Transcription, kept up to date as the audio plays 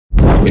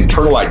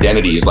internal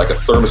identity is like a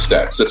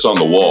thermostat, sits on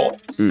the wall,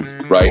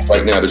 right?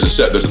 Right now, there's a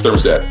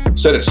thermostat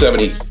set at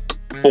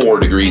 74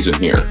 degrees in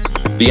here.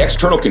 The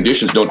external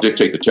conditions don't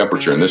dictate the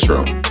temperature in this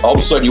room. All of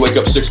a sudden, you wake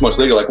up 6 months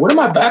later, like, what am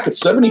I back at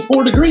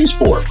 74 degrees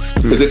for?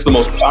 Because it's the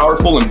most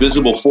powerful and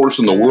visible force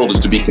in the world is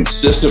to be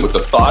consistent with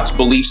the thoughts,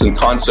 beliefs, and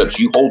concepts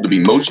you hold to be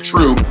most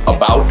true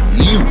about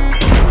you.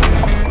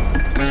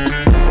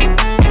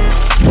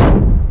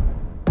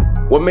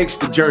 What makes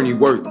the journey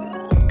worth it?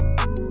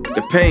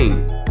 The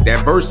pain, the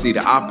adversity,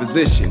 the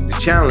opposition, the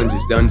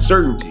challenges, the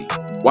uncertainty.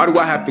 Why do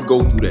I have to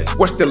go through this?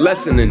 What's the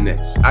lesson in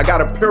this? I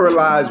got a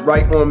paralyzed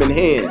right arm and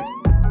hand.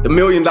 The $1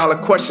 million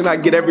question I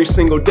get every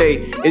single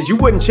day is, you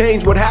wouldn't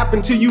change what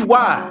happened to you,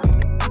 why?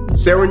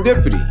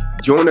 Serendipity.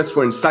 Join us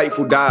for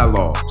insightful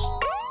dialogues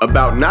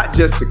about not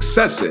just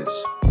successes,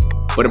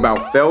 but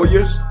about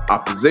failures,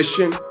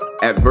 opposition,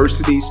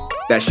 adversities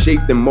that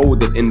shaped and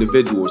molded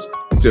individuals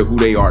to who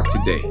they are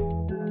today.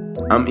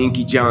 I'm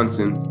Inky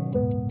Johnson.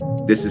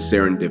 This is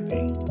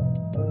Serendipity.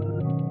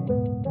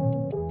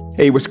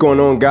 Hey, what's going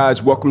on,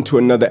 guys? Welcome to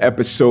another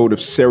episode of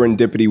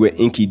Serendipity with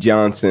Inky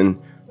Johnson.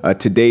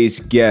 Today's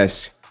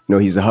guest,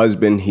 he's a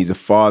husband, he's a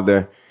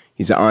father,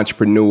 he's an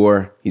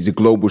entrepreneur, he's a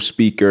global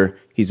speaker,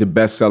 he's a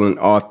best-selling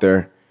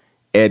author,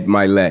 Ed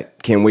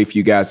Mylett. Can't wait for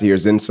you guys to hear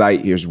his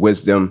insight, hear his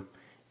wisdom,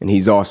 and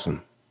he's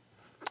awesome.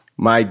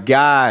 My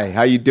guy,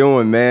 how you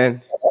doing,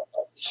 man?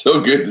 So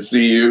good to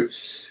see you.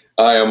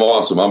 I am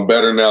awesome. I'm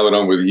better now that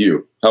I'm with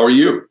you. How are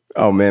you?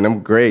 Oh, man,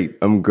 I'm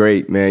great,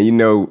 man.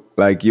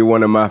 You're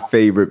one of my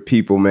favorite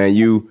people, man.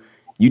 You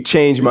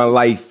changed my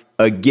life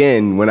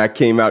again when I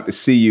came out to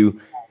see you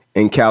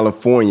in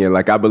California.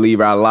 I believe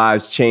our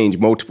lives changed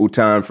multiple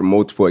times from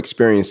multiple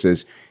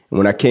experiences. And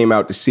when I came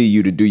out to see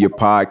you to do your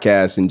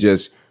podcast and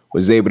just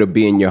was able to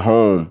be in your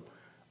home,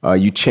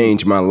 you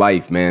changed my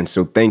life, man.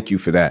 So thank you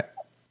for that.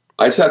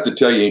 I just have to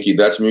tell you, Inky,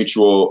 that's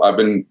mutual. I've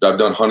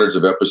done hundreds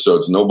of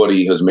episodes.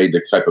 Nobody has made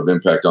the type of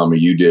impact on me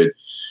you did.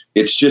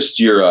 It's just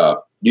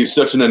you're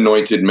such an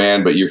anointed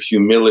man, but your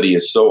humility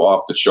is so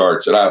off the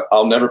charts. And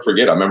I'll never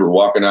forget. I remember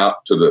walking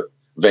out to the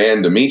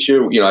van to meet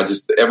you.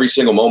 Every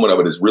single moment of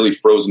it is really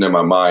frozen in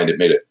my mind. It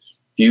made a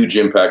huge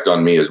impact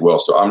on me as well.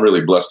 So I'm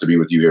really blessed to be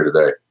with you here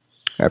today.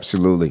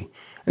 Absolutely.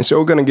 And so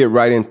we're going to get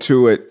right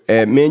into it.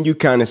 Me and you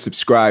kind of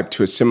subscribe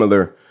to a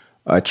similar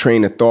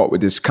train of thought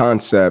with this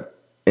concept.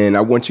 And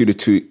I want you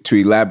to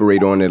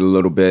elaborate on it a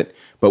little bit.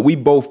 But we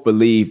both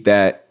believe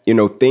that,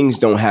 things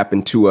don't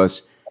happen to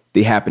us.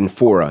 They happen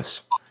for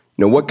us.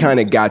 What kind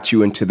of got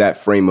you into that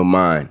frame of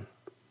mind?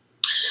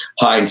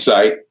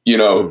 Hindsight,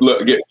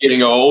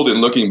 getting old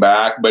and looking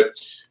back. But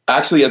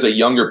actually, as a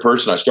younger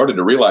person, I started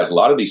to realize a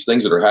lot of these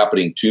things that are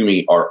happening to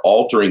me are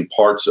altering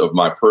parts of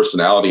my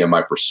personality and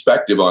my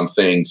perspective on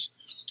things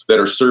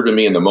that are serving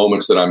me in the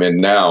moments that I'm in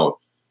now.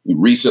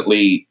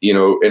 Recently,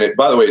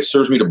 by the way, it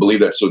serves me to believe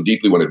that so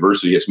deeply when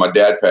adversity hits. My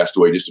dad passed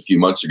away just a few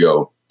months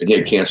ago, and he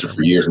had cancer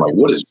for years. I'm like,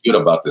 what is good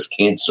about this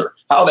cancer?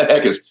 How the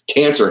heck is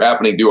cancer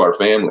happening to our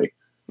family?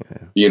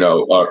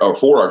 Or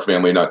for our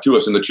family, not to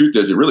us. And the truth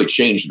is, it really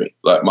changed me.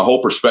 My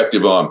whole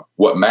perspective on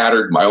what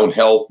mattered, my own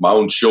health, my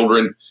own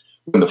children.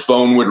 When the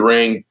phone would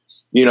ring,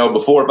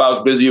 before if I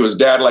was busy, it was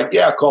dad. Like,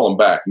 yeah, call him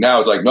back. Now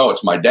it's like, no,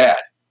 it's my dad.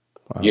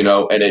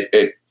 Wow. And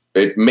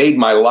it made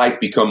my life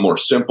become more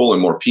simple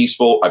and more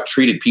peaceful. I've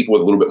treated people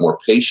with a little bit more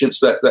patience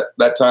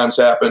that times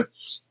happen.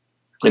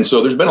 And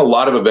so there's been a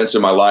lot of events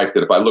in my life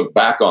that if I look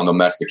back on them,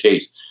 that's the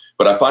case.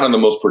 But I find I'm the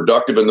most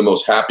productive and the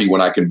most happy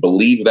when I can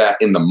believe that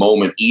in the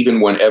moment, even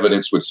when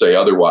evidence would say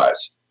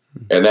otherwise.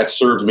 And that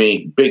served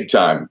me big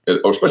time,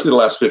 especially the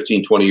last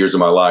 15, 20 years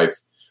of my life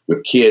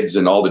with kids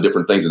and all the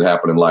different things that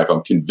happen in life.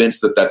 I'm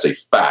convinced that that's a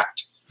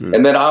fact.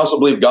 And then I also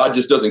believe God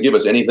just doesn't give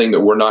us anything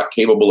that we're not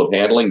capable of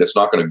handling, that's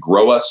not going to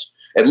grow us,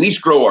 at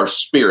least grow our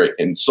spirit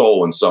and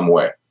soul in some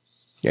way.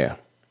 Yeah,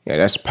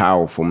 that's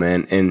powerful,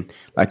 man. And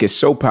it's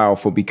so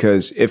powerful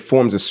because it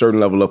forms a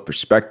certain level of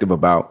perspective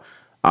about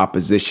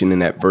opposition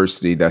and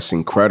adversity. That's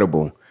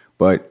incredible.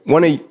 But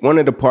one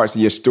of the parts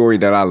of your story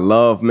that I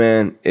love,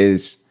 man,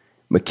 is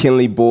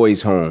McKinley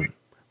Boys Home,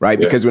 right?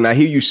 Yeah. Because when I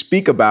hear you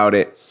speak about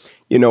it,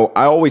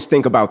 I always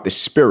think about the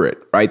spirit,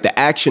 right? The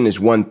action is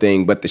one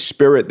thing, but the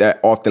spirit that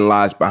often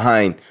lies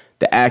behind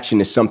the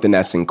action is something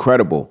that's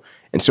incredible.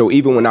 And so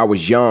even when I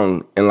was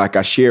young, and like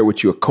I shared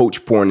with you, a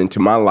coach pouring into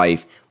my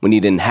life when he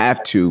didn't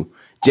have to,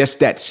 just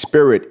that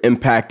spirit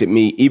impacted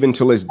me even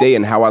till this day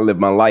and how I live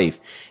my life.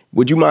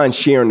 Would you mind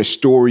sharing the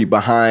story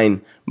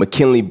behind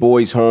McKinley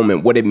Boys Home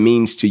and what it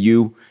means to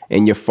you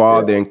and your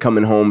father and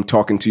coming home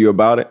talking to you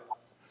about it?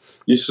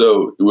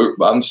 So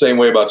I'm the same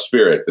way about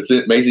spirit. It's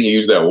amazing you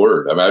use that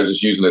word. I was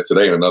just using it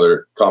today in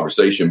another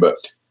conversation, but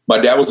my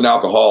dad was an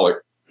alcoholic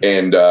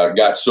and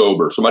got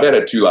sober. So my dad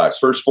had two lives.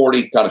 First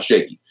 40, kind of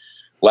shaky.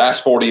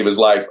 Last 40 of his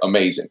life,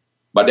 amazing.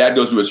 My dad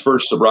goes to his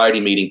first sobriety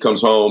meeting,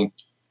 comes home.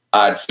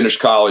 I'd finished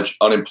college,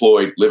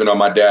 unemployed, living on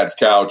my dad's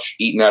couch,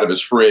 eating out of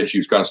his fridge. He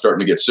was kind of starting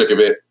to get sick of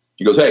it.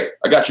 He goes, "Hey,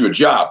 I got you a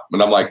job."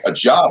 And I'm like, "A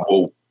job?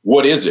 Well,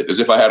 what is it?" As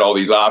if I had all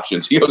these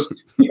options. He goes,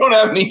 "You don't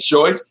have any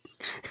choice.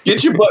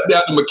 Get your butt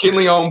down to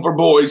McKinley Home for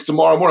Boys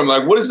tomorrow morning.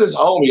 I'm like, what is this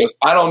home? He goes,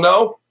 I don't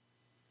know.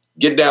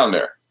 Get down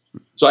there.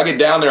 So I get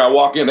down there. I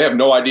walk in. They have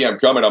no idea I'm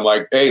coming. I'm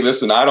like, hey,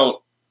 listen, I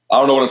don't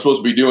know what I'm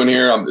supposed to be doing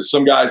here.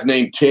 Some guy's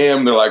named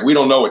Tim. They're like, we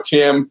don't know a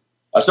Tim.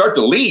 I start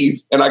to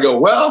leave, and I go,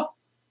 well,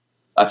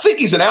 I think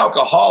he's an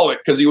alcoholic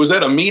because he was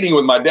at a meeting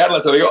with my dad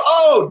last night. I go,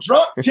 oh,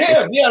 drunk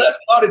Tim. Yeah, that's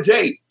Cottage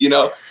 8,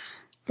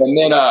 And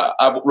then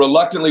I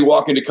reluctantly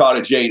walk into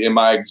Cottage 8, and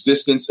my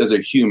existence as a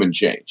human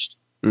changed.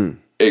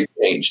 It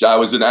changed. I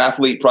was an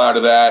athlete prior to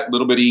that, a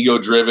little bit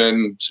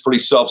ego-driven, pretty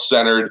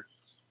self-centered.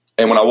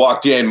 And when I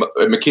walked in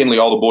at McKinley,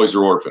 all the boys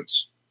are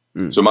orphans.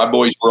 So my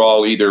boys were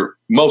all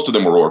most of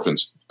them were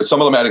orphans. But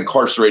some of them had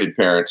incarcerated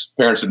parents.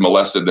 Parents had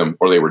molested them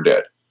or they were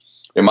dead.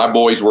 And my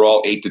boys were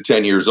all 8 to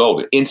 10 years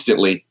old. And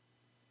instantly,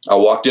 I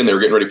walked in, they were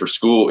getting ready for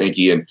school,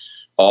 Inky, and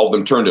all of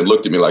them turned and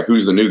looked at me like,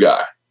 who's the new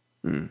guy?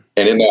 And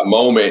in that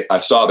moment, I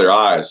saw their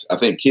eyes. I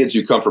think kids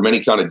who come from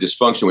any kind of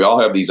dysfunction, we all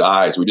have these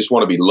eyes. We just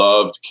want to be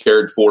loved,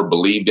 cared for,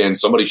 believed in.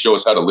 Somebody show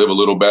us how to live a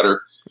little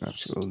better.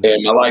 Absolutely.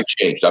 And my life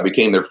changed. I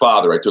became their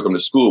father. I took them to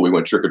school. We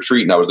went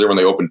trick-or-treating. I was there when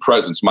they opened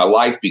presents. My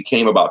life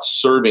became about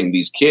serving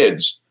these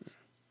kids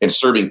and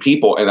serving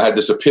people. And I had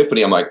this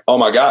epiphany. I'm like, oh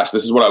my gosh,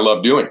 this is what I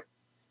love doing.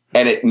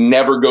 And it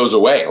never goes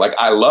away. Like,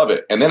 I love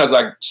it. And then as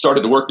I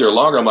started to work there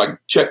longer, I'm like,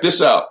 check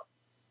this out.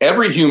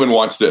 Every human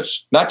wants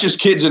this, not just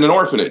kids in an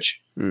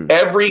orphanage.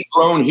 Every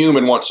grown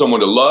human wants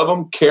someone to love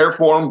them, care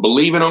for them,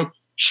 believe in them,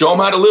 show them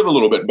how to live a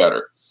little bit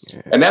better.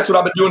 Yeah. And that's what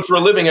I've been doing for a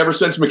living ever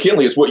since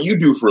McKinley. It's what you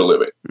do for a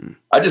living.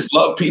 I just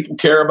love people,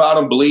 care about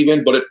them, believe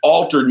in, but it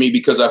altered me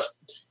because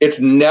it's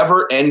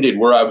never ended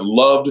where I've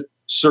loved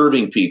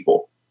serving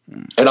people.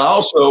 And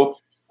I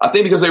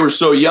think because they were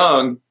so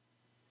young,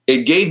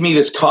 it gave me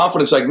this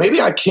confidence, like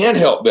maybe I can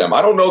help them.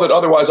 I don't know that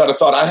otherwise I'd have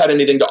thought I had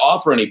anything to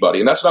offer anybody.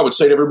 And that's what I would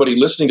say to everybody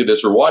listening to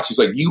this or watching. It's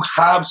like, you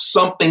have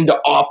something to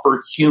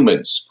offer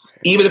humans,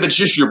 even if it's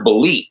just your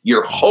belief,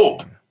 your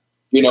hope,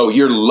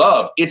 your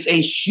love. It's a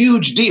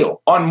huge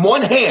deal. On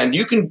one hand,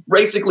 you can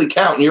basically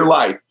count in your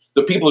life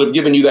the people that have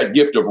given you that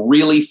gift of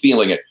really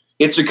feeling it.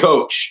 It's a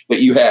coach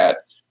that you had.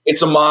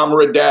 It's a mom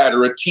or a dad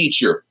or a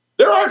teacher.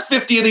 There aren't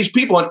 50 of these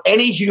people in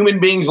any human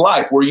being's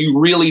life where you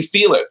really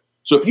feel it.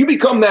 So if you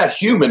become that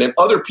human in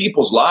other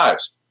people's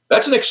lives,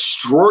 that's an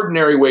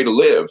extraordinary way to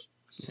live.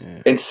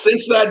 Yeah. And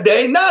since that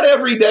day, not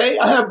every day,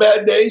 I have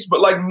bad days, but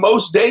like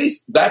most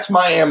days, that's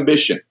my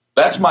ambition.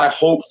 That's my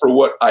hope for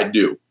what I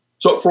do.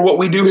 So for what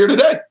we do here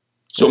today.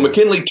 So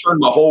McKinley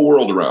turned my whole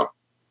world around.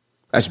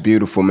 That's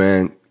beautiful,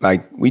 man.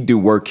 Like, we do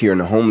work here in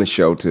the homeless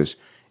shelters,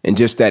 and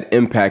just that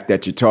impact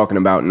that you're talking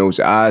about and those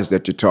eyes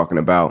that you're talking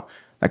about.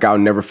 Like, I'll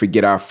never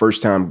forget our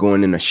first time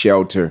going in a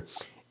shelter.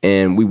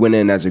 And we went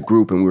in as a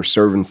group and we were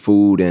serving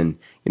food, and,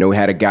 we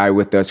had a guy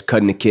with us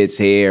cutting the kids'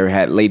 hair,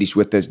 had ladies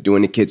with us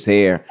doing the kids'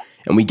 hair,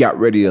 and we got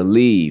ready to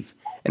leave.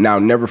 And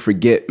I'll never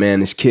forget, man,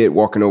 this kid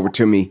walking over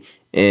to me,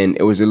 and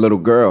it was a little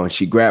girl, and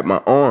she grabbed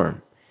my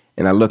arm.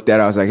 And I looked at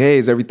her, I was like, hey,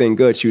 is everything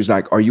good? She was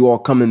like, are you all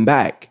coming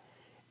back?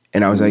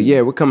 And I was like,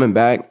 yeah, we're coming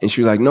back. And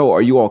she was like, no,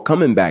 are you all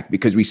coming back?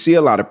 Because we see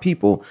a lot of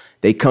people,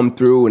 they come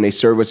through and they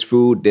serve us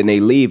food, then they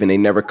leave and they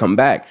never come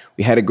back.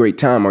 We had a great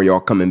time. Are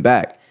y'all coming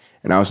back?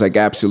 And I was like,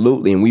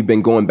 absolutely. And we've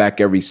been going back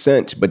ever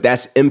since. But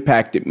that's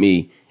impacted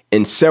me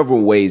in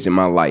several ways in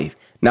my life,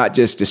 not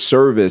just the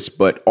service,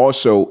 but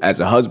also as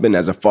a husband,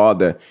 as a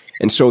father.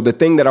 And so the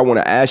thing that I want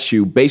to ask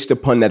you, based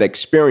upon that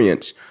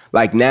experience,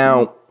 like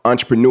now,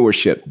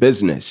 entrepreneurship,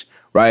 business,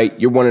 right?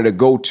 You're one of the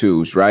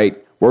go-tos, right?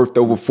 Worth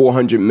over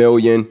 400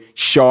 million,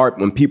 sharp.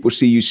 When people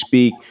see you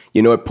speak,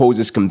 it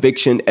poses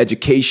conviction,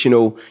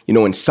 educational,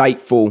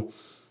 insightful.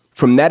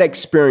 From that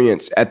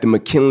experience at the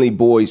McKinley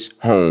Boys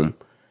Home,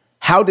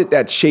 how did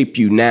that shape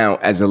you now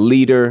as a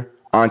leader,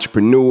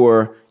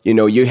 entrepreneur?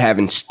 You're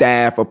having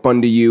staff up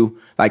under you.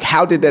 Like,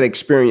 how did that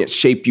experience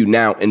shape you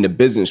now in the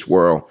business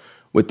world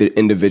with the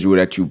individual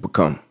that you've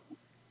become?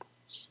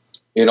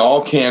 In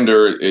all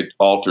candor, it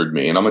altered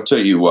me. And I'm going to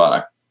tell you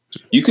why.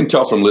 You can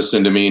tell from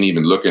listening to me and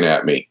even looking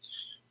at me.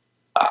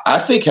 I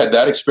think had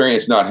that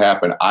experience not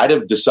happened, I'd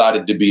have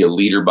decided to be a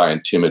leader by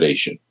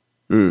intimidation.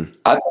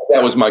 I think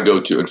that was my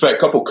go-to. In fact, a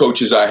couple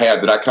coaches I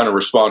had that I kind of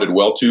responded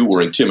well to were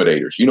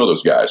intimidators. You know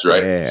those guys,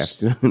 right? Yeah,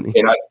 absolutely.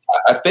 And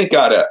I think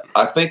I'd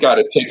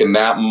have taken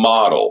that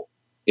model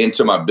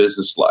into my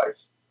business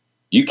life.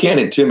 You can't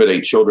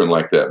intimidate children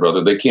like that,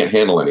 brother. They can't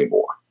handle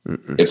anymore.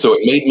 And so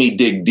it made me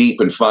dig deep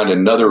and find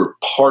another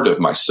part of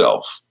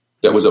myself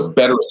that was a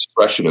better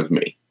expression of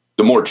me,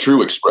 the more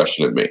true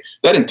expression of me.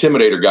 That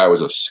intimidator guy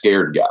was a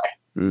scared guy.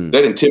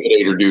 That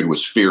intimidator dude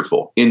was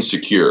fearful,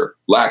 insecure,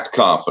 lacked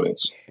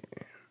confidence.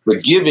 The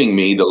giving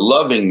me, the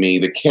loving me,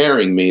 the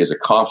caring me is a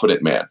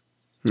confident man.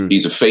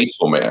 He's a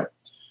faithful man.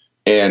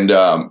 And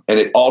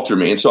it altered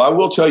me. And so I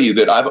will tell you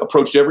that I've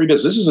approached every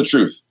business. This is the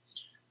truth.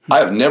 I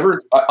have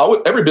never,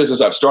 every business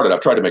I've started,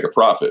 I've tried to make a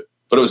profit,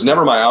 but it was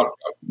never my outcome.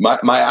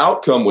 My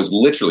outcome was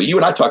literally, you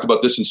and I talked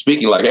about this in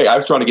speaking, like, hey, I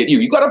was trying to get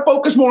you got to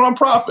focus more on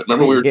profit.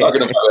 Remember we were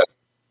talking about that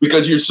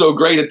because you're so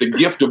great at the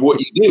gift of what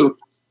you do.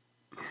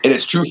 And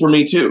it's true for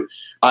me too.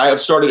 I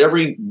have started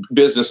every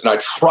business, and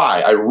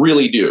I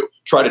really do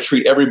try to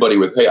treat everybody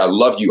with, hey, I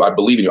love you. I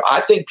believe in you.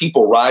 I think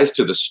people rise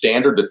to the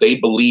standard that they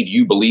believe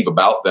you believe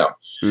about them.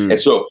 And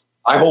so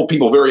I hold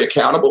people very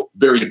accountable,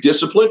 very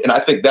disciplined. And I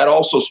think that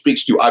also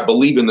speaks to, I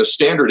believe in the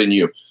standard in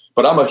you,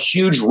 but I'm a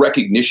huge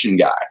recognition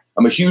guy.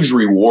 I'm a huge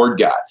reward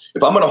guy.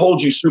 If I'm going to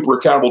hold you super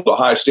accountable to a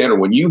high standard,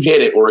 when you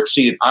hit it or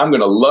exceed it, I'm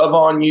going to love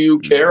on you,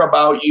 care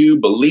about you,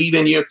 believe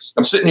in you.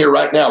 I'm sitting here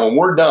right now. When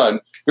we're done,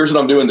 here's what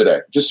I'm doing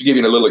today. Just to give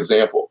you a little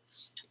example.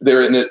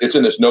 It's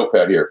in this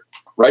notepad here,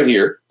 right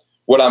here.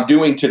 What I'm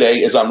doing today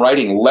is I'm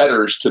writing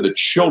letters to the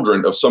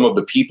children of some of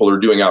the people who are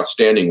doing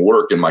outstanding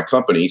work in my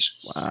companies.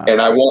 Wow.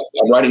 And I'm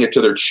writing it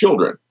to their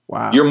children.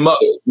 Wow. Your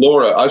mother,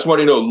 Laura, I just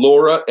want you to know,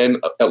 Laura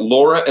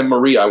and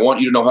Maria, I want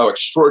you to know how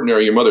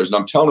extraordinary your mother is. And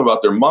I'm telling them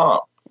about their mom.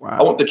 Wow.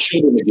 I want the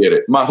children to get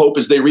it. My hope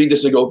is they read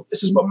this and go,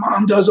 this is what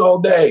mom does all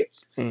day.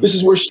 This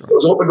is where she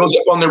goes. I hope it goes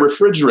up on their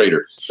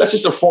refrigerator. That's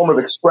just a form of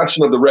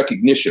expression of the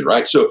recognition,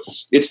 right? So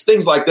it's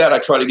things like that I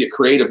try to get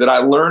creative, that I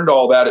learned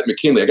all that at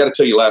McKinley. I got to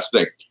tell you last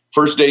thing.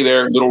 First day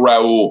there, little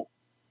Raul,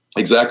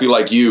 exactly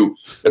like you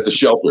at the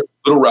shelter.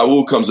 Little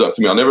Raul comes up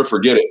to me. I'll never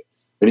forget it.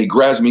 And he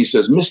grabs me. He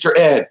says, Mr.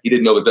 Ed. He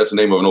didn't know that that's the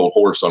name of an old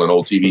horse on an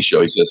old TV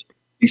show.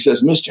 He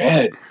says, Mr.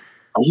 Ed,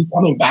 are you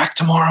coming back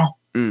tomorrow?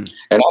 And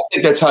I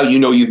think that's how you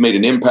know you've made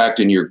an impact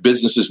in your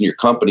businesses and your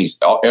companies,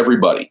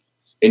 everybody,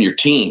 in your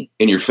team,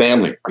 in your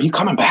family. Are you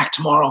coming back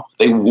tomorrow?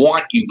 They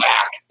want you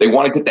back. They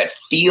want to get that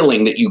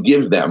feeling that you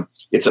give them.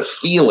 It's a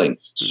feeling,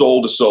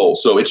 soul to soul.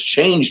 So it's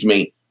changed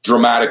me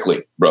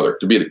dramatically, brother,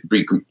 to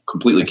be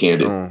completely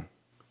candid. Strong.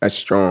 That's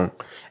strong.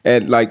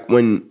 And like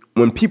when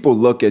people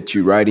look at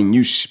you, right, and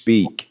you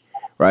speak,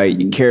 right,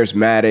 you're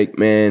charismatic,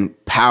 man,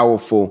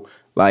 powerful,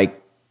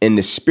 like in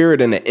the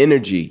spirit and the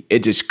energy,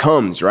 it just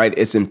comes, right?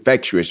 It's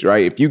infectious,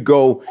 right? If you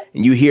go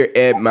and you hear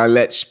Ed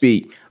Mylett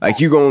speak,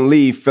 like you're going to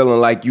leave feeling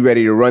like you're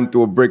ready to run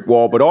through a brick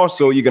wall, but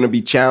also you're going to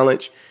be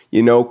challenged,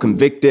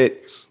 convicted.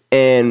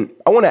 And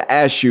I want to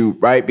ask you,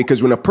 right,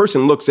 because when a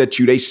person looks at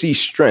you, they see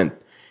strength.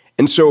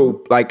 And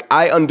so, like,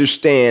 I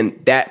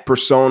understand that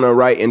persona,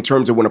 right, in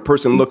terms of when a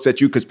person looks at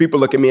you, because people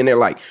look at me and they're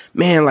like,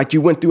 man, like you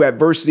went through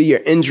adversity or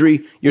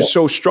injury, you're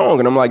so strong.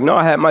 And I'm like, no,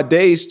 I had my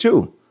days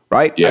too,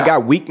 right? Yeah. I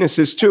got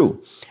weaknesses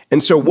too.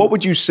 And so what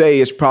would you say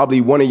is probably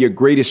one of your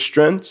greatest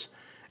strengths?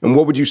 And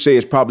what would you say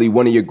is probably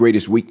one of your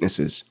greatest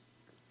weaknesses?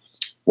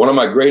 One of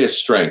my greatest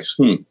strengths,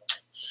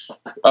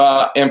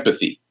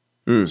 empathy.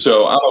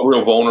 So I'm a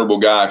real vulnerable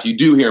guy. If you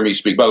do hear me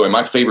speak, by the way,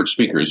 my favorite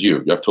speaker is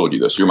you. I've told you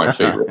this. You're my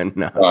favorite.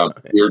 No.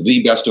 You're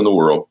the best in the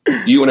world.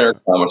 You and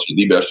Eric Thomas are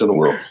the best in the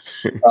world.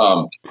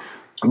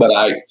 But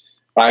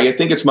I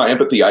think it's my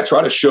empathy. I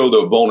try to show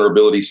the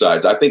vulnerability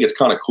sides. I think it's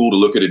kind of cool to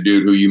look at a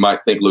dude who you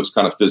might think looks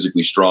kind of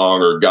physically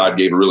strong, or God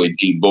gave a really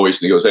deep voice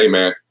and he goes, hey,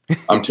 man,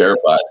 I'm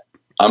terrified.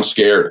 I'm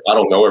scared. I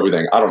don't know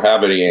everything. I don't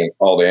have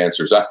all the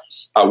answers.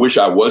 I wish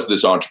I was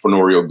this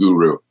entrepreneurial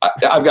guru.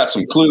 I've got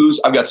some clues.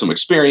 I've got some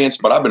experience,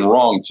 but I've been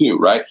wrong too,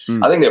 right?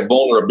 I think that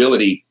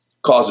vulnerability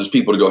causes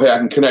people to go, hey, I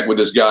can connect with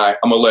this guy.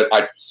 I'm going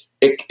to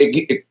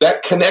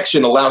that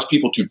connection allows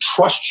people to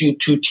trust you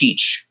to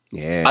teach.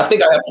 Yeah. I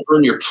think I have to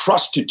earn your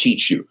trust to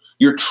teach you,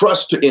 your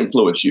trust to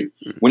influence you.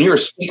 When you're a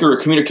speaker,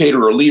 a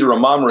communicator, a leader, a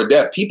mom, or a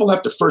dad, people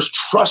have to first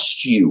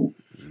trust you,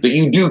 that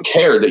you do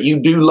care, that you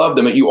do love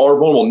them, that you are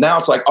vulnerable. Now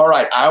it's like, all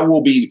right, I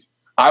will be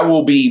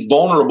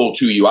vulnerable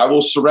to you. I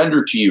will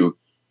surrender to you.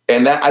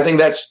 And that, I think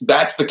that's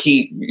the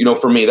key,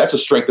 for me. That's a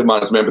strength of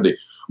mine, is empathy.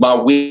 My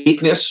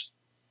weakness,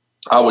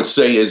 I would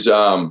say, is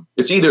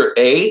it's either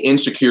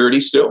insecurity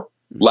still,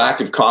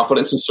 lack of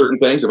confidence in certain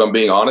things, if I'm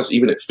being honest,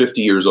 even at 50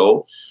 years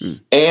old,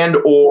 and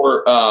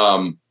or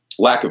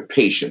lack of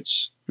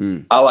patience.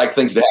 I like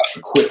things to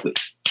happen quickly.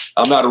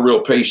 I'm not a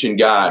real patient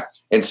guy.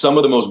 And some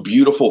of the most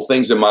beautiful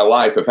things in my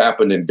life have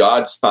happened in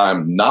God's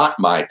time, not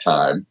my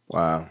time.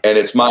 Wow. And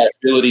it's my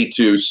ability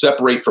to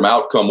separate from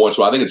outcome once.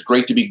 So I think it's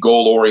great to be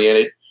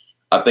goal-oriented.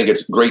 I think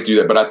it's great to do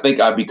that. But I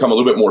think I've become a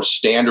little bit more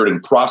standard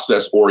and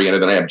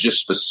process-oriented than I am just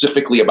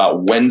specifically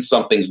about when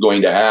something's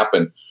going to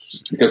happen.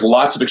 Because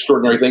lots of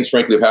extraordinary things,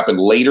 frankly, have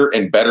happened later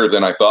and better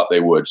than I thought they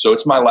would. So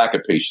it's my lack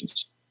of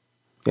patience.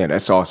 Yeah,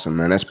 that's awesome,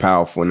 man. That's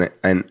powerful.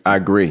 And I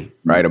agree,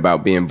 right,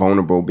 about being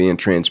vulnerable, being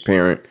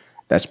transparent.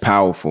 That's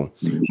powerful.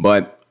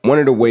 But one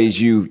of the ways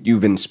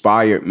you've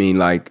inspired me,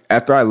 like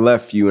after I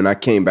left you and I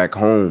came back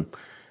home,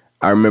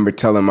 I remember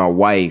telling my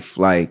wife,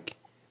 like,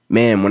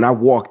 man, when I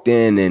walked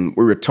in and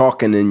we were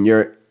talking in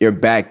your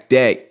back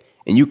deck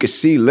and you could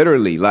see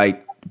literally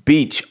like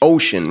beach,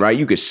 ocean, right?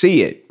 You could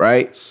see it,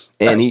 right?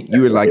 And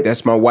you were like,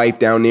 that's my wife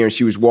down there. And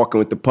she was walking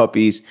with the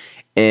puppies.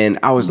 And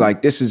I was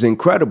like, this is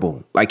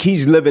incredible. Like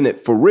he's living it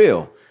for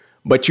real.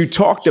 But you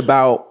talked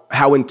about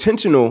how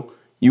intentional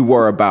you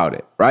were about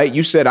it, right?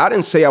 You said, I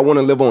didn't say I want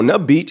to live on the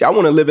beach. I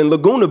want to live in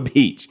Laguna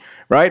Beach,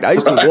 right? I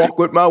used to walk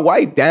with my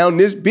wife down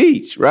this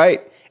beach,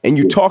 right? And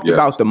you talked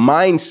about the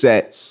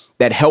mindset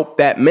that helped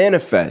that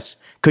manifest.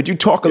 Could you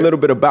talk a little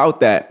bit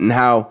about that and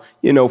how,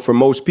 for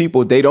most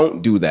people, they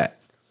don't do that?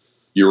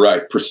 You're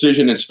right.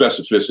 Precision and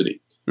specificity.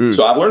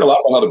 So I've learned a lot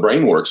about how the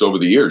brain works over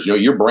the years.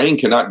 Your brain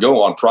cannot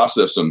go on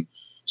process and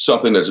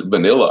something that's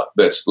vanilla,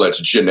 that's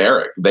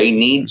generic. They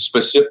need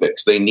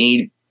specifics. They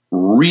need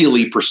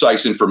really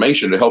precise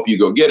information to help you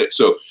go get it.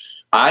 So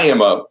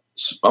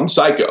I'm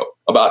psycho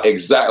about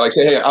exactly, like,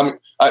 say, hey,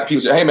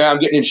 people say, hey man, I'm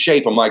getting in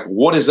shape. I'm like,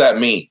 what does that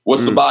mean?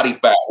 What's the body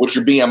fat? What's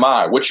your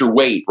BMI? What's your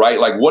weight? Right?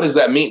 Like, what does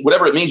that mean?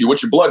 Whatever it means,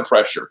 what's your blood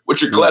pressure?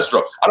 What's your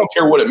cholesterol? I don't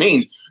care what it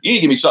means. You need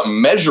to give me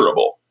something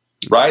measurable,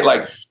 right?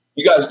 Like,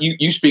 you guys,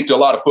 you speak to a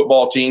lot of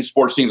football teams,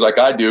 sports teams like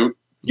I do.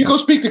 You go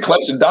speak to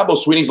Clemson, Dabo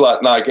Sweeney's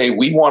like, hey,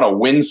 we want to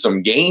win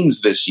some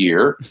games this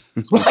year.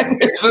 Like,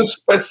 there's a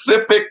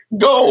specific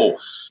goal.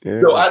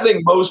 Yeah. So I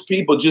think most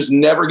people just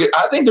never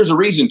I think there's a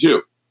reason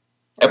too.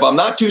 If I'm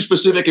not too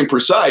specific and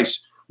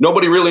precise,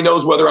 nobody really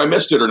knows whether I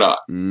missed it or not.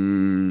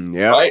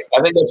 Right?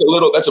 I think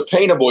that's a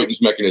pain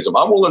avoidance mechanism.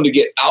 I'm willing to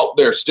get out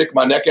there, stick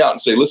my neck out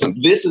and say, listen,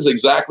 this is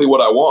exactly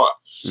what I want.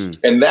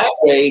 And that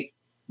way,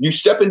 you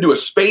step into a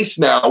space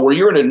now where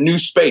you're in a new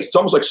space. It's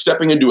almost like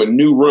stepping into a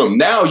new room.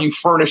 Now you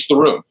furnish the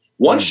room.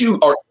 Once you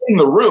are in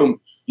the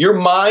room, your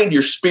mind,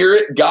 your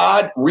spirit,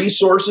 God,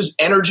 resources,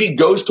 energy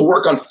goes to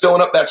work on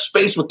filling up that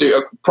space with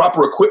the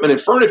proper equipment and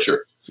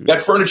furniture.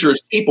 That furniture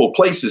is people,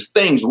 places,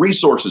 things,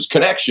 resources,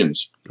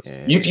 connections.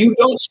 Yeah. If you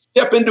don't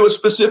step into a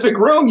specific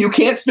room, you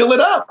can't fill it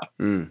up.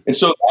 And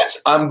so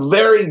I'm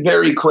very,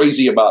 very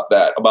crazy about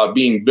that, about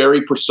being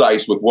very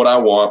precise with what I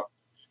want.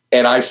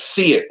 And I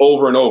see it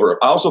over and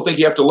over. I also think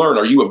you have to learn,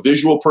 are you a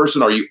visual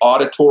person? Are you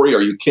auditory?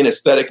 Are you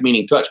kinesthetic,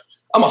 meaning touch?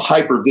 I'm a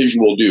hyper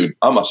visual dude.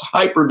 I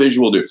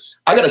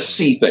got to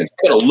see things.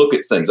 I got to look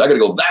at things. I got to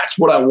go, that's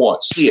what I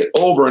want. See it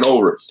over and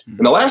over.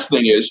 And the last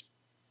thing is,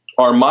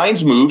 our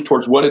minds move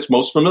towards what it's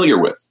most familiar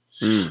with.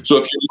 So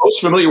if you're most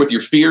familiar with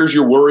your fears,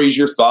 your worries,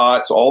 your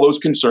thoughts, all those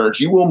concerns,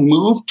 you will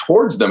move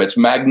towards them. It's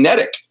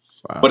magnetic.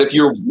 Wow. But if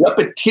you're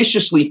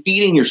repetitiously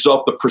feeding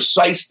yourself the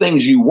precise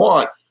things you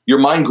want, your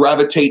mind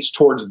gravitates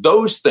towards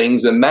those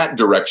things in that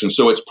direction.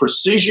 So it's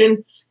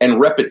precision and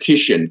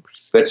repetition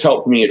that's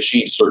helped me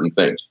achieve certain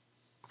things.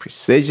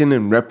 Precision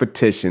and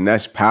repetition.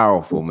 That's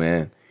powerful,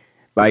 man.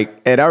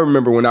 Like, Ed, I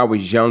remember when I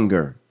was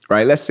younger,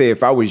 right? Let's say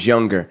if I was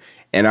younger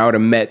and I would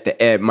have met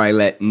the Ed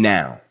Mylett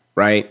now,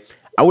 right?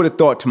 I would have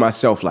thought to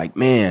myself, like,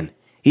 man,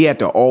 he had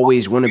to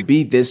always want to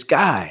be this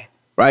guy,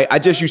 right? I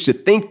just used to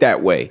think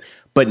that way.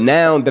 But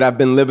now that I've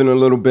been living a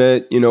little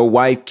bit,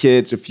 wife,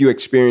 kids, a few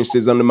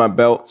experiences under my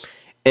belt.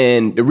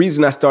 And the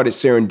reason I started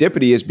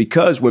Serendipity is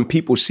because when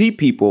people see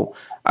people,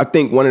 I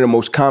think one of the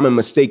most common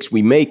mistakes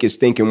we make is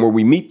thinking where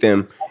we meet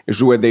them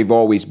is where they've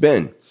always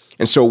been.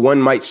 And so one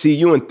might see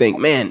you and think,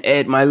 man,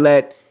 Ed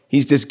Mylett,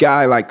 he's this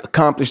guy, like,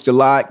 accomplished a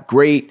lot,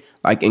 great,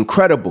 like,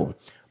 incredible.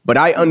 But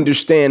I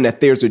understand that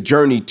there's a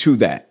journey to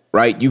that,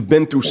 right? You've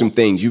been through some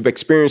things. You've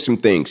experienced some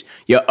things.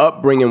 Your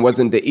upbringing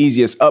wasn't the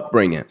easiest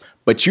upbringing,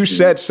 but you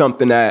said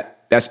something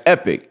that's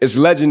epic. It's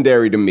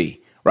legendary to me.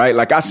 Right?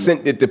 Like, I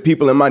sent it to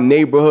people in my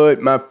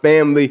neighborhood, my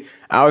family.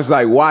 I was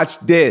like, watch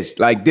this.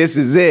 Like, this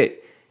is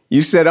it.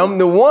 You said, I'm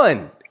the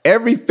one.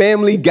 Every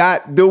family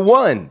got the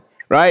one,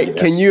 right? Yes.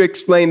 Can you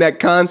explain that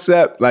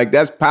concept? Like,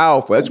 that's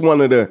powerful. That's one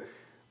of the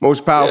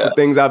most powerful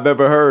things I've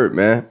ever heard,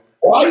 man.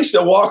 Well, I used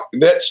to walk.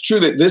 That's true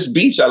that this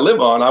beach I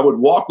live on, I would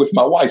walk with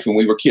my wife when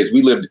we were kids.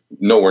 We lived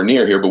nowhere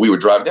near here, but we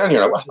would drive down here.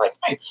 And I was like,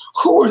 man,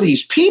 who are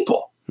these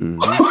people? Who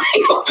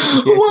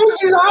owns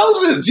these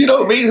houses? You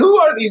know what I mean? Who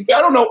are these? I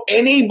don't know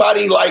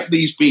anybody like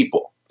these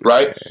people,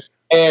 right?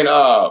 And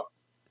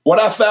what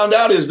I found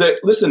out is that,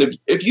 listen,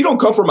 if you don't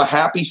come from a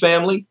happy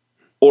family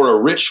or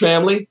a rich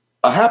family,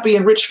 a happy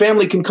and rich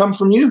family can come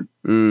from you.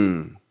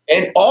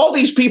 And all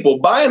these people,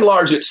 by and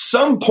large, at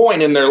some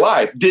point in their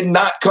life, did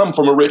not come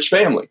from a rich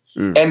family.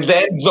 And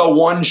then the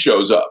one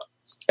shows up.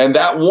 And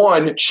that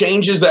one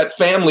changes that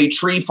family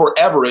tree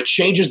forever. It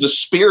changes the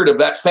spirit of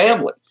that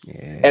family.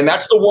 Yeah. And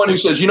that's the one who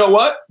says, you know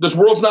what? This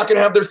world's not going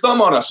to have their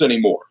thumb on us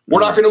anymore. We're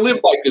not going to live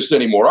like this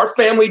anymore. Our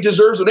family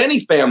deserves what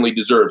any family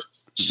deserves.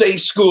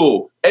 Safe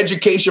school,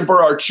 education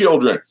for our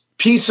children,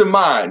 peace of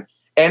mind.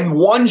 And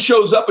one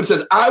shows up and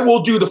says, I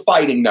will do the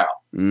fighting now.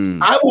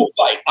 I will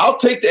fight. I'll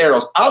take the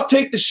arrows. I'll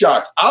take the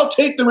shots. I'll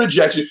take the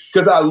rejection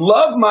because I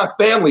love my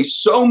family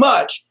so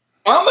much.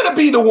 I'm going to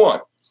be the one.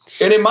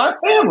 And in my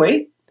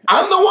family,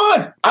 I'm the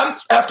one.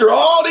 After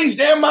all these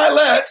damn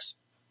Myletts,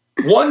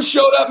 one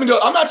showed up and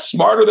goes, I'm not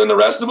smarter than the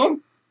rest of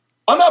them.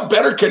 I'm not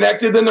better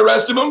connected than the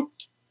rest of them.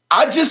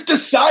 I just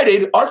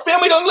decided our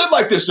family doesn't live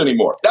like this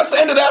anymore. That's the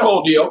end of that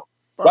whole deal,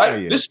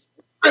 right? This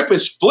script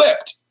is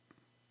flipped.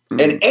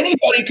 And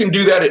anybody can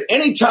do that at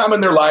any time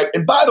in their life.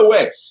 And by the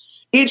way,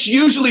 it's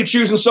usually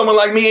choosing someone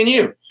like me and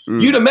you.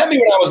 You'd have met me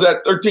when I was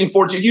at 13,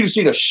 14. You'd have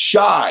seen a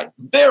shy,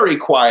 very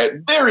quiet,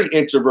 very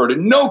introverted,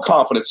 no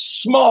confidence,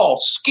 small,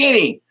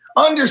 skinny,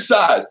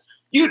 undersized.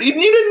 You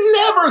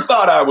never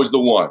thought I was the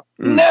one.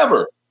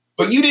 Never.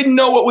 But you didn't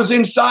know what was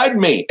inside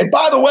me. And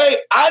by the way,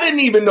 I didn't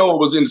even know what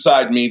was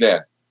inside me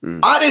then.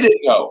 I didn't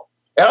know.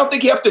 And I don't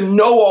think you have to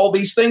know all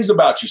these things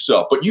about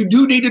yourself, but you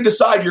do need to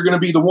decide you're going to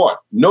be the one.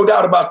 No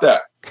doubt about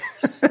that.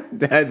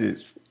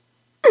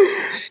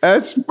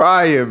 That's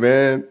fire,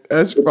 man.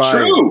 That's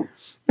fire. True.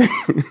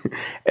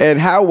 And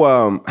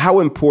how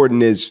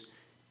important is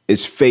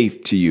is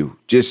faith to you?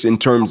 Just in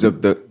terms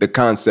of the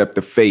concept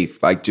of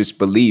faith, like just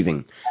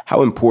believing.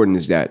 How important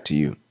is that to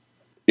you?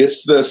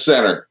 It's the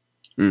center.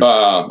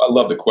 I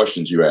love the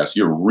questions you ask.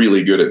 You're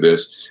really good at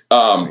this.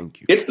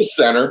 Thank you. It's the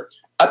center.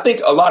 I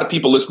think a lot of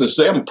people listening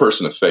say I'm a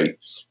person of faith.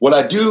 What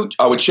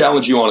I would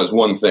challenge you on is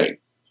one thing.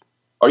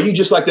 Are you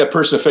just like that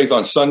person of faith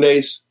on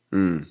Sundays?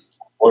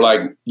 Or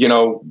like,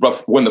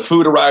 when the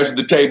food arrives at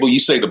the table, you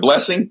say the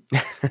blessing?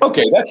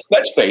 Okay,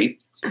 that's faith.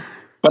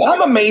 But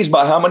I'm amazed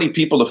by how many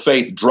people of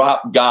faith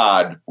drop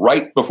God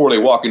right before they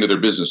walk into their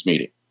business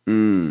meeting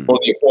or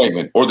the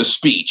appointment or the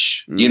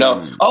speech.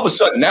 All of a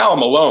sudden now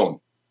I'm alone.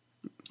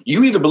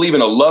 You either believe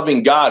in a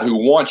loving God who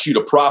wants you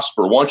to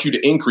prosper, wants you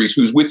to increase,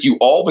 who's with you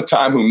all the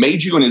time, who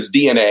made you in his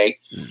DNA.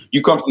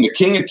 You come from the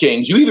King of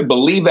Kings. You either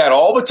believe that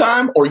all the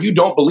time or you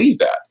don't believe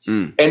that.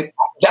 And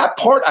that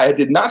part I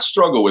did not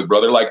struggle with,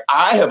 brother. Like,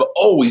 I have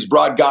always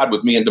brought God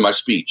with me into my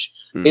speech,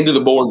 into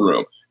the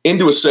boardroom,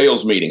 into a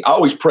sales meeting. I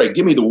always pray,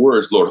 give me the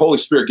words, Lord. Holy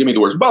Spirit, give me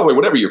the words. By the way,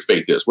 whatever your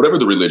faith is, whatever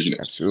the religion is,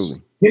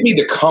 absolutely, give me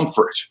the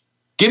comfort.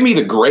 Give me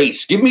the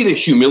grace. Give me the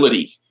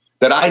humility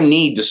that I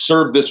need to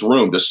serve this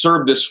room, to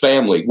serve this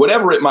family,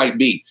 whatever it might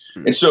be.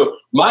 And so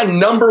my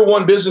number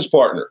one business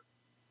partner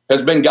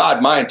has been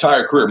God my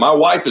entire career. My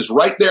wife is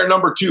right there,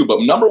 number two.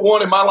 But number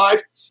one in my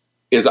life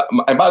is,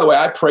 and by the way,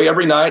 I pray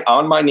every night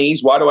on my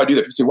knees. Why do I do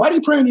that? People say, why do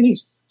you pray on your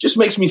knees? Just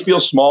makes me feel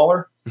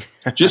smaller.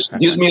 Just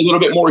gives me a little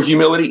bit more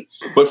humility.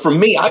 But for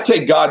me, I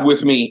take God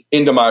with me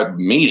into my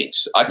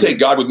meetings. I take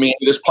God with me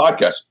into this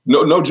podcast.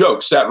 No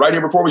joke. Sat right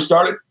here before we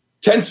started.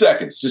 10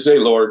 seconds. Just say,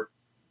 Lord,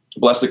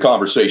 bless the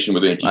conversation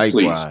with Inky,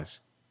 please.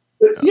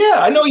 Yeah,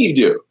 I know you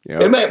do.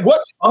 Yep. And man,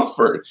 what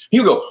comfort.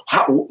 You go,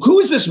 who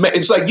is this man?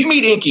 It's like you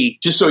meet Inky,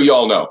 just so you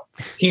all know.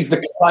 He's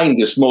the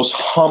kindest, most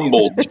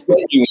humble,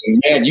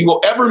 genuine man you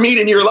will ever meet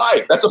in your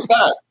life. That's a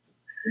fact.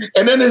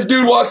 And then this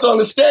dude walks on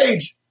the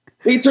stage.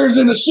 He turns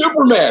into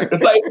Superman.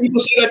 It's like,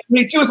 people say that to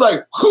me too. It's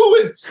like,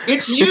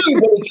 it's you,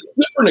 but it's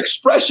a different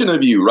expression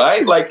of you,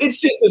 right? Like,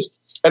 it's just this.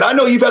 And I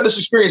know you've had this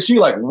experience too.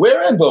 Like,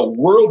 where in the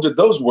world did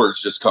those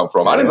words just come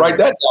from? I didn't write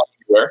that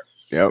down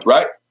anywhere,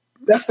 right?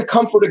 That's the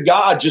comfort of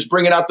God, just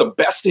bringing out the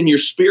best in your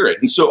spirit.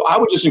 And so I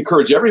would just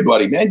encourage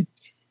everybody, man,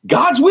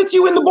 God's with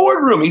you in the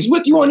boardroom. He's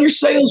with you on your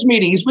sales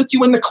meeting. He's with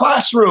you in the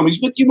classroom.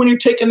 He's with you when you're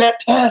taking that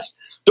test.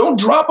 Don't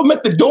drop him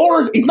at the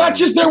door. He's not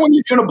just there when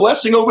you're doing a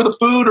blessing over the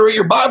food or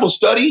your Bible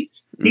study.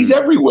 He's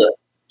everywhere.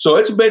 So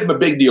it's a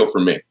big deal for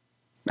me.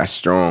 That's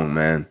strong,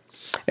 man.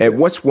 And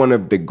what's one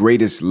of the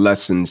greatest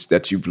lessons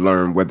that you've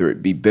learned, whether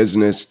it be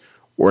business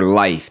or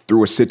life,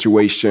 through a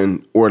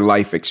situation or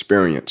life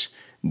experience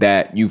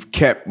that you've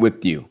kept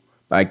with you?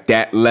 Like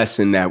that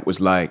lesson that was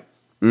like,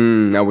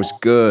 that was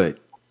good,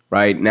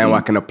 right? Now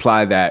I can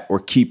apply that or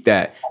keep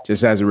that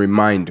just as a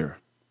reminder.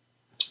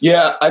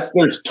 Yeah,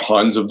 there's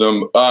tons of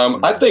them.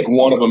 I think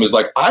one of them is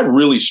like, I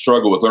really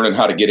struggle with learning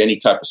how to get any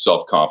type of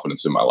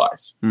self-confidence in my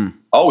life. I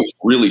always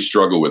really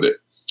struggle with it.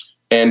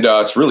 And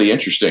it's really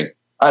interesting.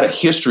 I had a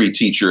history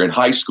teacher in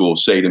high school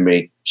say to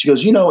me, she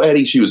goes,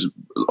 Eddie, she was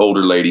an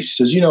older lady. She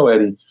says,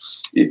 Eddie,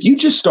 if you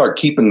just start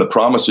keeping the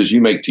promises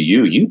you make to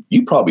you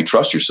probably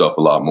trust yourself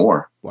a lot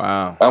more.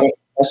 Wow.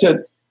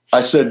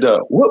 I said,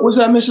 what was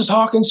that, Mrs.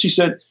 Hawkins? She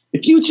said,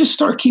 if you just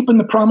start keeping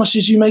the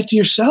promises you make to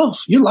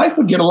yourself, your life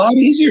would get a lot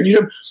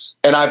easier.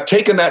 And I've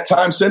taken that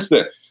time since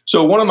then.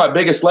 So one of my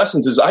biggest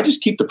lessons is I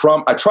just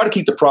I try to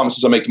keep the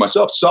promises I make to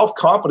myself.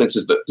 Self-confidence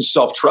is the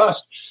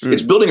self-trust.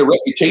 It's building a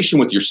reputation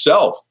with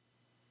yourself.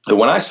 And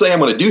when I say I'm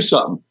going to do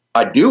something,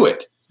 I do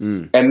it.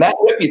 And that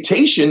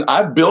reputation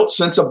I've built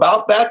since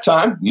about that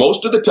time,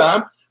 most of the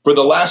time, for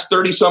the last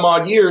 30 some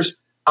odd years,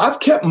 I've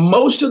kept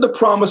most of the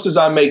promises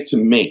I make to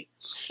me.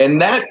 And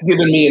that's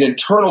given me an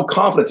internal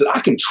confidence that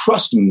I can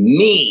trust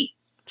me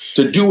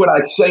to do what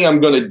I say I'm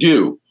going to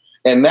do.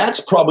 And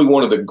that's probably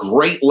one of the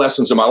great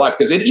lessons of my life,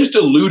 because it just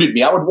eluded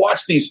me. I would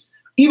watch these,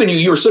 even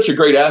you were such a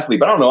great athlete,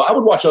 but I don't know, I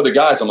would watch other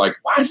guys. I'm like,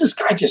 why does this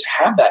guy just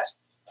have that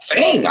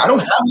thing? I don't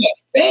have that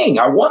thing.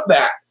 I want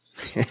that.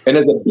 And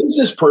as a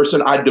business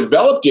person, I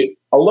developed it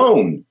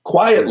alone,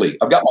 quietly.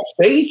 I've got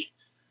my faith,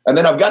 and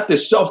then I've got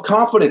this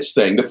self-confidence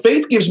thing. The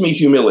faith gives me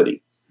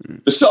humility.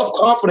 The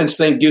self-confidence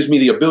thing gives me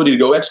the ability to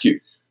go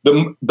execute.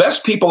 The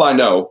best people I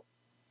know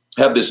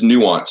have this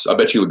nuance. I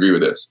bet you'll agree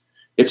with this.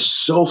 It's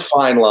so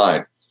fine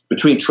line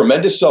between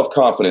tremendous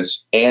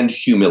self-confidence and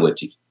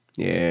humility.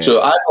 Yeah.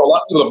 So I know a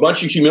lot of people with a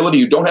bunch of humility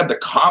who don't have the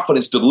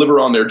confidence to deliver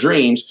on their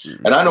dreams.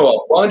 And I know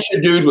a bunch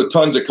of dudes with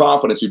tons of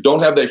confidence who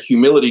don't have that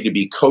humility to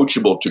be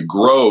coachable, to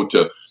grow,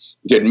 to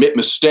admit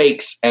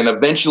mistakes. And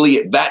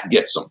eventually that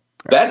gets them.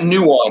 That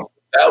nuance,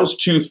 those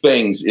two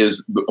things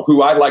is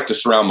who I like to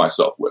surround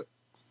myself with.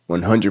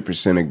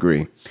 100%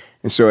 agree.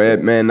 And so,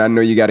 Ed, man, I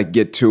know you got to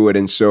get to it.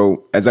 And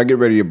so as I get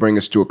ready to bring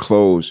us to a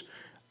close,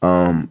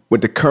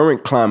 with the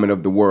current climate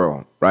of the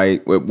world,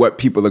 right, with what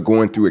people are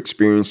going through,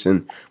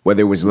 experiencing,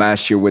 whether it was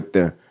last year with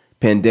the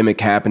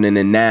pandemic happening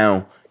and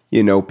now,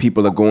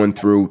 people are going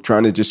through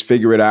trying to just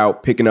figure it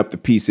out, picking up the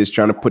pieces,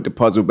 trying to put the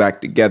puzzle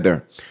back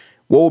together.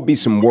 what would be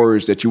some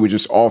words that you would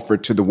just offer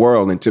to the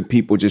world and to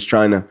people just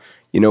trying to,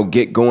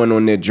 get going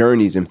on their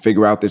journeys and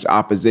figure out this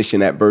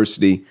opposition,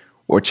 adversity,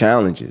 or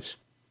challenges?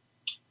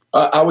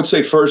 I would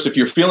say first, if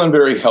you're feeling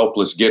very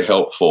helpless, get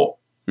helpful.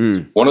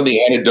 One of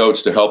the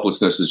antidotes to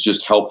helplessness is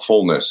just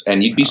helpfulness.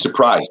 And you'd be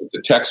surprised. It's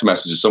a text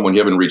message to someone you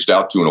haven't reached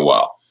out to in a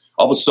while.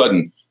 All of a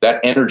sudden, that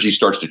energy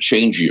starts to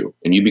change you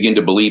and you begin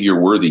to believe you're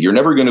worthy. You're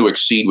never going to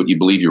exceed what you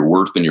believe you're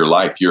worth in your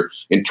life. Your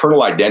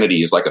internal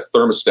identity is like a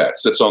thermostat,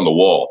 sits on the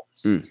wall,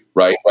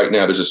 right? Right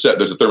now, there's a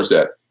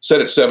thermostat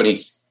set at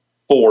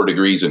 74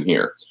 degrees in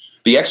here.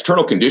 The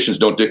external conditions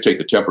don't dictate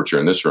the temperature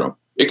in this room.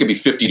 It could be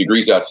 50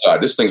 degrees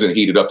outside. This thing's going to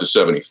heat it up to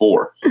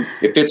 74.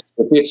 If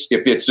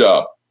it's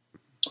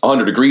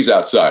 100 degrees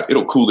outside,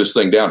 it'll cool this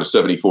thing down to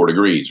 74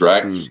 degrees,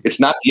 right? It's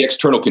not the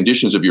external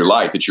conditions of your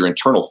life. It's your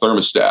internal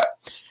thermostat.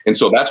 And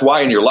so that's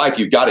why in your life,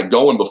 you've got it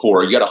going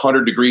before. You got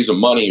 100 degrees of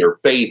money or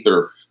faith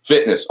or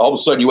fitness. All of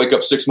a sudden, you wake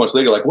up 6 months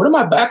later, like, what am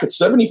I back at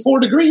 74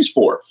 degrees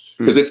for?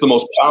 Because it's the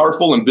most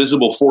powerful and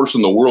visible force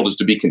in the world is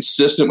to be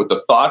consistent with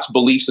the thoughts,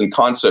 beliefs, and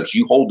concepts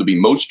you hold to be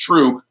most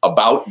true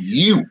about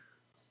you.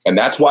 And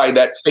that's why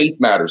that faith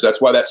matters. That's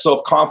why that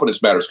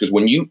self-confidence matters. Because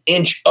when you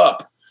inch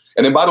up,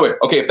 and then, by the way,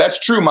 okay, if that's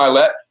true,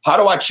 Mylett, how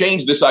do I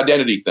change this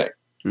identity thing?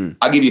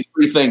 I'll give you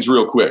 3 things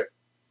real quick.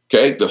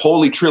 Okay, the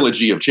holy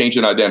trilogy of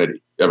changing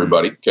identity,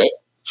 everybody. Okay,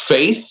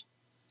 faith,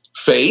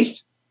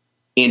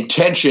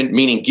 intention,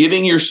 meaning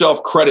giving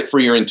yourself credit for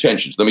your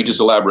intentions. Let me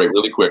just elaborate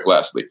really quick.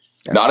 Lastly,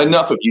 not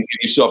enough of you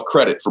give yourself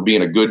credit for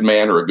being a good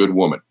man or a good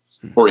woman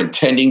or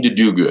intending to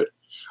do good.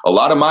 A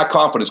lot of my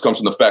confidence comes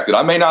from the fact that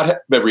I may not have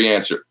every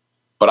answer,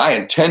 but I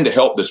intend to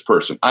help this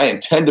person. I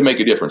intend to make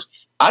a difference.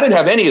 I didn't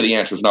have any of the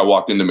answers when I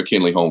walked into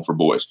McKinley Home for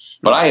Boys,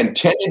 but I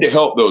intended to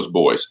help those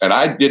boys. And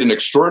I did an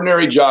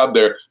extraordinary job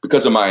there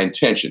because of my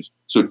intentions.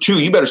 So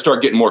 2, you better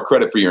start getting more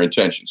credit for your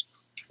intentions.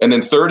 And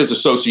then 3rd is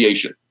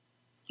association.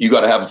 You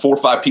got to have 4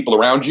 or 5 people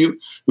around you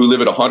who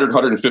live at 100,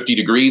 150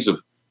 degrees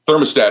of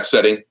thermostat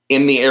setting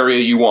in the area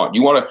you want.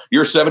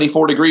 You're a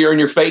 74 degreeer in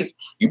your faith.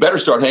 You better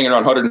start hanging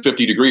around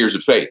 150 degrees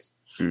of faith.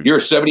 You're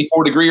a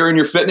 74 degreer in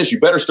your fitness. You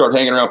better start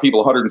hanging around people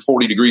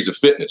 140 degrees of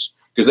fitness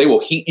because they will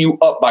heat you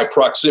up by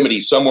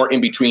proximity somewhere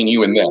in between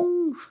you and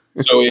them.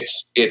 So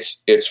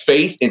it's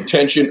faith,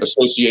 intention,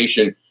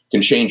 association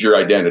can change your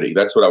identity.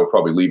 That's what I would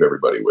probably leave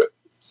everybody with.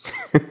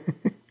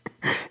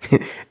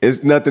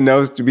 It's nothing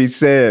else to be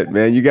said,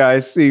 man. You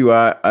guys see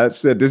why I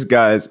said this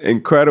guy is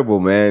incredible,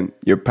 man.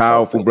 You're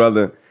powerful,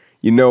 brother.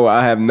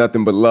 I have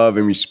nothing but love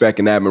and respect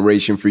and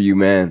admiration for you,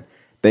 man.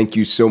 Thank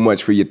you so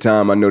much for your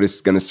time. I know this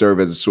is going to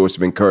serve as a source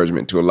of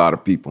encouragement to a lot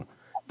of people.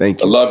 Thank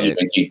you. I love you,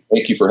 Inky.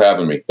 Thank you for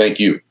having me. Thank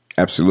you.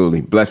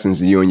 Absolutely. Blessings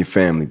to you and your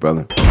family,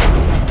 brother.